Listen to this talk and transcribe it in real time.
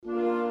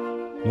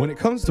When it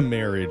comes to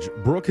marriage,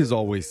 Brooke has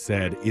always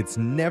said it's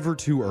never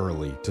too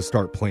early to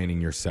start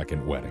planning your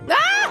second wedding.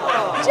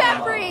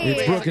 Jeffrey!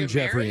 It's Brooke and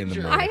Jeffrey in the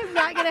I morning. am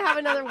not going to have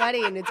another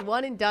wedding. It's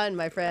one and done,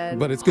 my friend.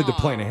 But it's good to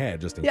plan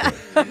ahead just in Yeah.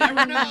 case. You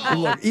never know.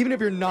 Look, even if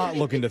you're not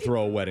looking to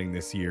throw a wedding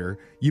this year,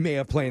 you may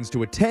have plans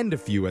to attend a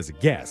few as a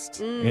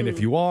guest. And if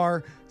you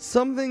are,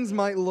 some things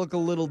might look a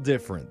little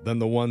different than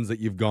the ones that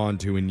you've gone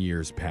to in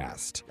years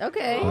past.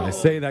 Okay. I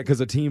say that because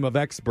a team of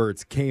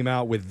experts came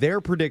out with their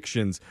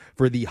predictions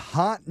for the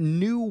hot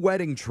new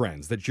wedding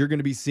trends that you're going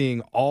to be seeing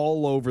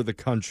all over the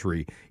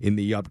country in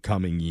the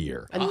upcoming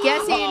year. I'm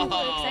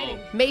guessing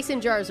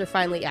mason jars are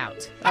finally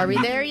out. Are we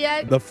there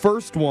yet? The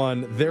first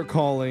one they're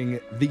calling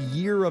the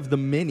Year of the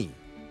Mini,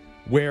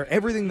 where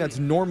everything that's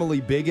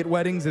normally big at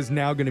weddings is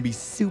now going to be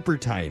super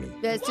tiny.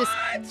 That's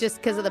just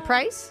because of the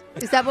price?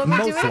 Is that what we're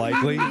doing? Most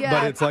likely, Yeah.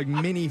 but it's like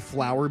mini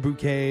flower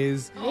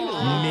bouquets,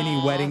 mini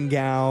wedding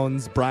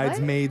gowns,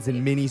 bridesmaids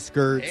in mini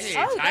skirts,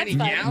 Hey, tiny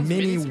gowns,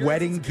 mini skirts,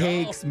 wedding let's go.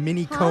 cakes,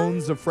 mini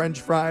cones of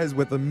French fries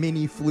with a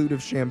mini flute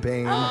of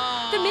champagne.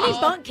 The mini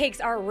bunk cakes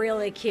are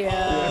really cute.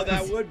 Oh,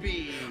 that would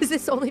be. Is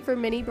this only for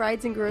mini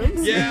brides and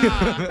grooms?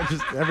 Yeah.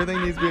 Just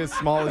everything needs to be as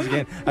small as you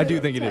can. I do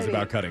think it is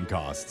about cutting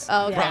costs.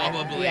 Okay.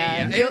 Probably. Yeah.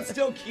 And it's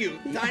still cute.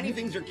 Tiny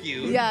things are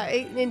cute. Yeah,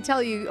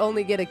 until you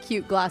only get a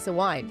cute glass of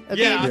wine.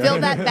 Okay, Yeah. fill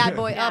that bad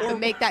boy up and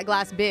make that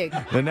glass big.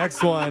 The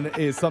next one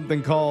is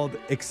something called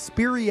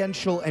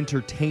experiential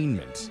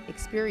entertainment.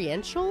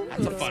 Experiential?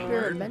 That's a fun word.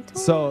 Experimental?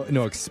 So,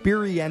 no,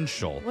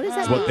 experiential What does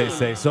that is what they mean?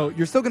 say. So,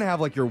 you're still going to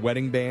have like your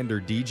wedding band or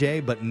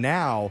DJ, but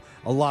now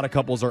a lot of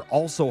couples are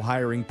also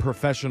hiring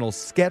professional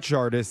sketch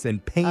artists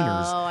and painters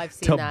Oh, I've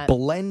seen to that.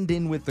 blend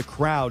in with the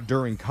crowd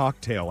during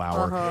cocktail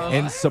hour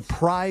and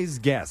surprise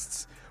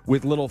guests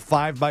with little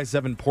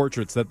 5x7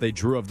 portraits that they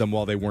drew of them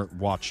while they weren't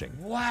watching.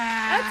 Wow.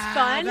 That's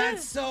fun.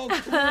 That's so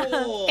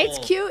cool.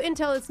 It's cute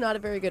until it's not a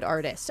very good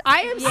artist.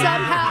 I am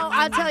somehow,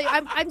 I'll tell you,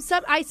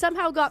 I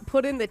somehow got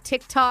put in the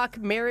TikTok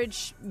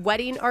marriage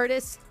wedding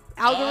artist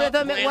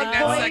algorithm at one planning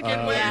that point.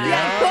 second wedding.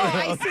 Yeah,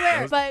 cool, I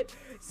swear. But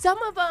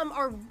some of them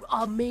are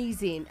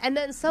amazing. And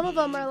then some of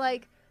them are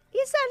like,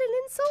 is that an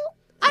insult?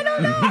 I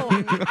don't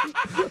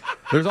know.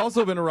 There's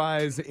also been a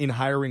rise in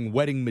hiring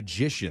wedding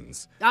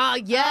magicians Ah,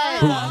 yes.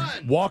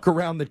 Fun. walk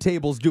around the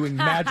tables doing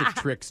magic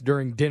tricks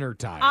during dinner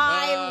time.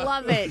 I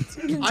love it.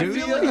 I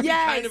feel like it's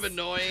Yes. kind of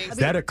annoying. Is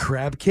that a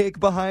crab cake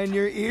behind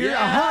your ear? Yeah.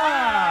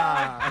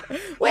 Aha!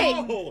 Wait,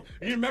 Oh,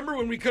 you remember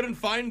when we couldn't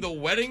find the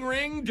wedding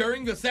ring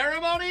during the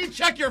ceremony?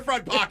 Check your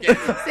front pocket.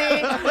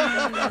 see?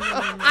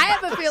 I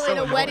have a feeling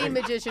a wedding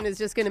magician is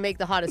just going to make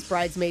the hottest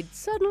bridesmaid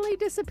suddenly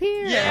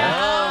disappear.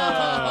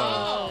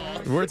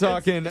 Yeah. We're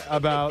talking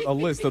about a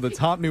list of the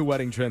top new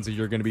wedding trends that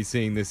you're going to be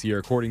seeing this year,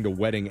 according to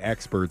wedding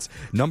experts.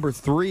 Number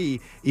 3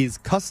 is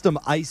custom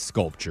ice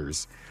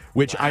sculptures,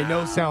 which I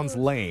know sounds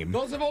lame.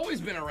 Those have always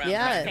been around.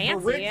 Yeah.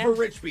 Fancy. For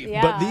rich people.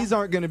 Yeah. But these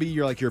aren't going to be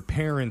your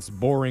parents'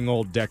 boring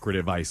old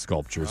decorative ice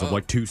sculptures of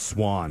like two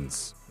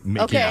swans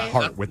making Okay. a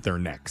heart with their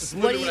necks.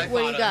 What do you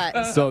Literally what I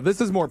got? So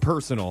this is more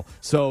personal.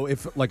 So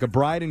if like a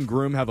bride and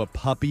groom have a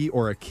puppy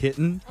or a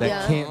kitten that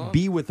Yeah. can't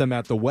be with them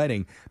at the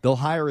wedding, they'll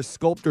hire a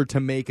sculptor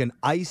to make an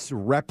ice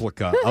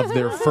replica of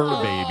their fur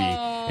baby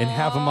and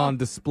have them on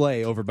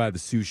display over by the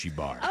sushi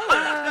bar.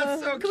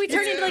 That's so Can we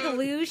turn into like a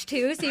luge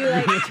too? So you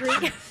like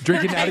drink?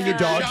 Drinking out of your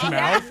dog's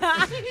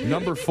mouth.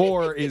 Number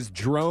 4 is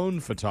drone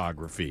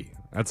photography.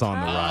 That's on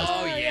the rise.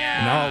 Oh,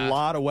 yeah. Now, a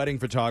lot of wedding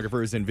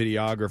photographers and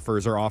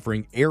videographers are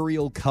offering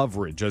aerial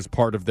coverage as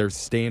part of their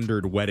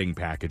standard wedding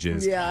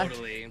packages. Yeah.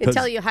 Totally.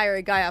 Until you hire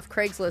a guy off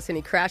Craigslist and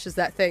he crashes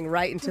that thing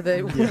right into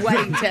the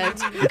wedding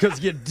tent.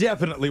 Because you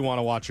definitely want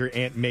to watch your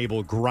Aunt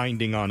Mabel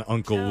grinding on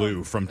Uncle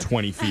Lou from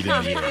 20 feet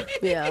in the air.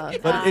 Yeah.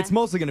 But it's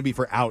mostly going to be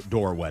for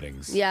outdoor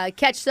weddings. Yeah,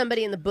 catch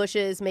somebody in the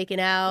bushes making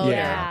out. Yeah.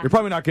 Yeah. You're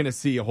probably not going to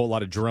see a whole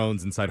lot of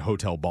drones inside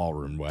hotel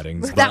ballroom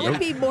weddings. That but would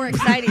be more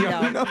exciting, who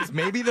though. knows?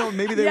 Maybe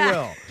they Yeah.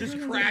 will. Just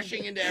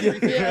crashing into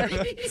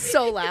everything.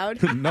 So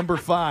loud. Number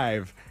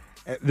 5,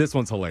 this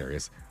one's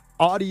hilarious.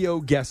 Audio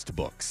guest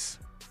books.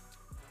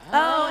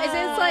 Oh, is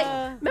it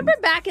like, remember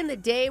back in the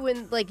day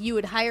when like you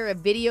would hire a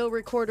video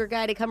recorder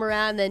guy to come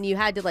around, then you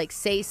had to like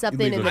say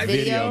something Leave in a the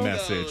video video?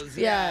 message. Those,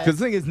 Yeah. Because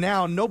the thing is,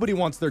 now nobody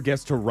wants their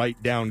guests to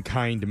write down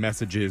kind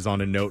messages on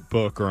a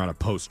notebook or on a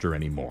poster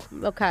anymore.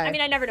 Okay. I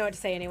mean, I never know what to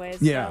say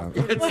anyways. Yeah.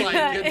 So. It's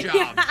like, good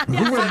job.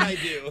 That's what I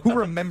do. Who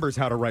remembers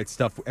how to write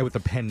stuff with a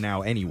pen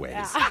now,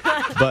 anyways?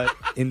 But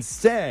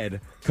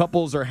instead,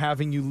 couples are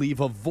having you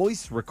leave a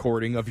voice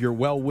recording of your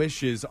well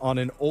wishes on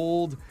an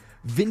old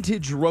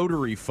vintage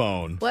rotary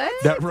phone What?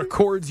 that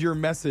records your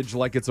message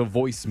like it's a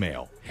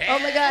voicemail. Oh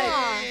my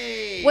God.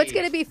 Hey. What's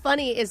going to be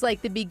funny is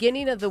like the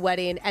beginning of the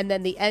wedding and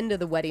then the end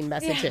of the wedding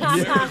messages.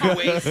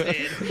 Wasted.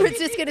 It's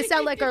just going to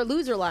sound like our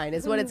loser line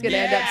is what it's going to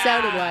end up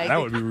sounding like. That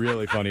would be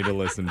really funny to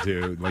listen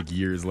to like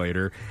years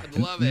later. I'd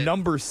love it.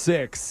 Number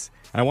 6,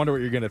 I wonder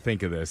what you're going to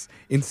think of this.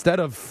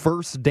 Instead of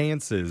first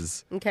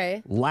dances,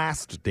 Okay.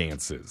 last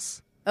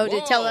dances. Oh,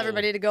 to tell Whoa.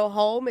 everybody to go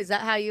home? Is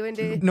that how you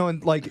ended? No,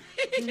 and like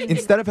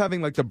instead of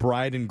having like the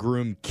bride and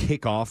groom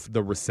kick off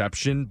the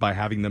reception by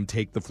having them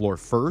take the floor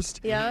first,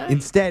 Yeah.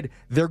 instead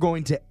they're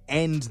going to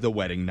end the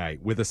wedding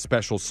night with a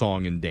special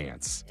song and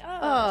dance.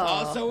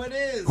 Oh, so it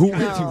is.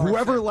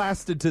 Whoever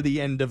lasted to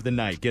the end of the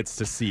night gets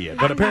to see it.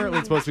 But apparently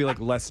it's supposed to be like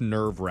less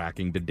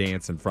nerve-wracking to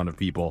dance in front of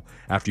people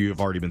after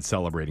you've already been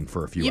celebrating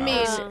for a few You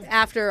hours. mean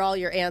after all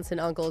your aunts and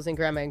uncles and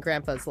grandma and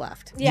grandpas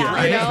left? Yeah.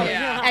 Right? You know?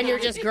 Yeah. And you're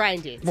just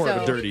grinding. More so.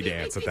 of a dirty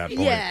dance at that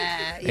point.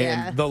 Yeah,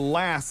 yeah. And the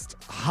last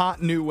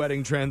hot new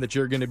wedding trend that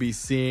you're going to be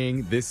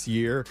seeing this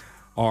year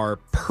are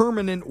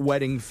permanent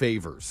wedding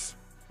favors.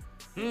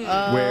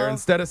 Where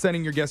instead of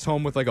sending your guests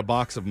home with like a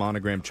box of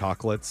monogrammed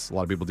chocolates, a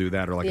lot of people do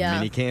that, or like Yeah. a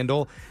mini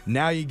candle,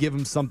 now you give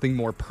them something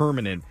more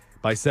permanent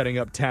by setting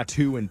up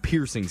tattoo and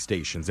piercing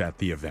stations at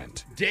the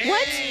event.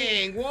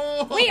 Dang.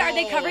 Whoa. Wait, are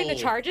they covering the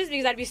charges?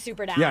 Because that'd be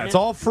super down. Yeah, it's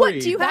all free.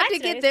 What, do you have to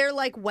That's get nice. their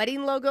like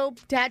wedding logo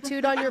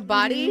tattooed on your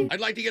body? I'd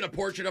like to get a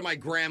portrait of my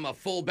grandma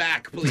full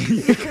back,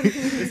 please.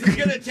 This is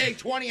going to take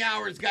 20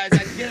 hours, guys. I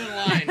can get in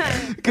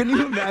line. Can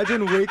you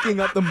imagine waking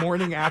up the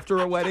morning after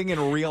a wedding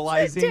and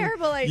realizing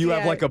terrible you have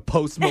idea. like a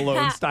Post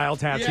Malone style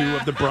tattoo Yeah.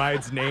 of the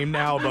bride's name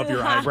now above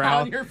your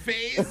eyebrow? On your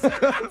face.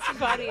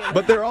 funny.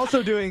 But they're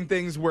also doing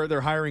things where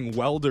they're hiring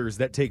welders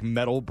that take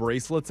metal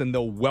bracelets and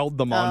they'll weld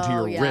them onto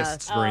Oh, your yeah.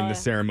 wrists during the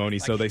ceremony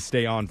so they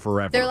stay on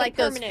forever. They're like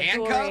those. Permanent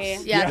Handcuffs? jewelry.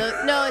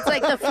 Yeah, no, it's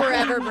like the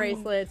forever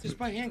bracelets. Just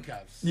buy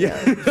handcuffs. yeah.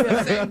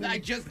 I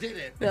just did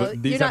it. No,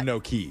 But these you're have not- no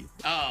key.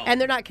 Oh.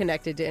 And they're not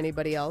connected to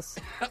anybody else.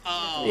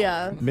 Oh.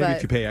 Yeah. Maybe but,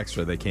 if you pay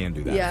extra, they can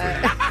do that.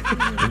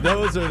 Yeah.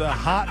 Those are the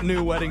hot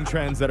new wedding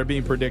trends that are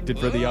being predicted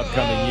for the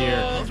upcoming year.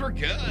 Those were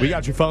good. We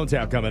got your phone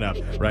tap coming up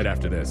right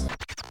after this.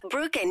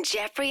 Brooke and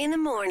Jeffrey in the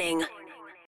morning.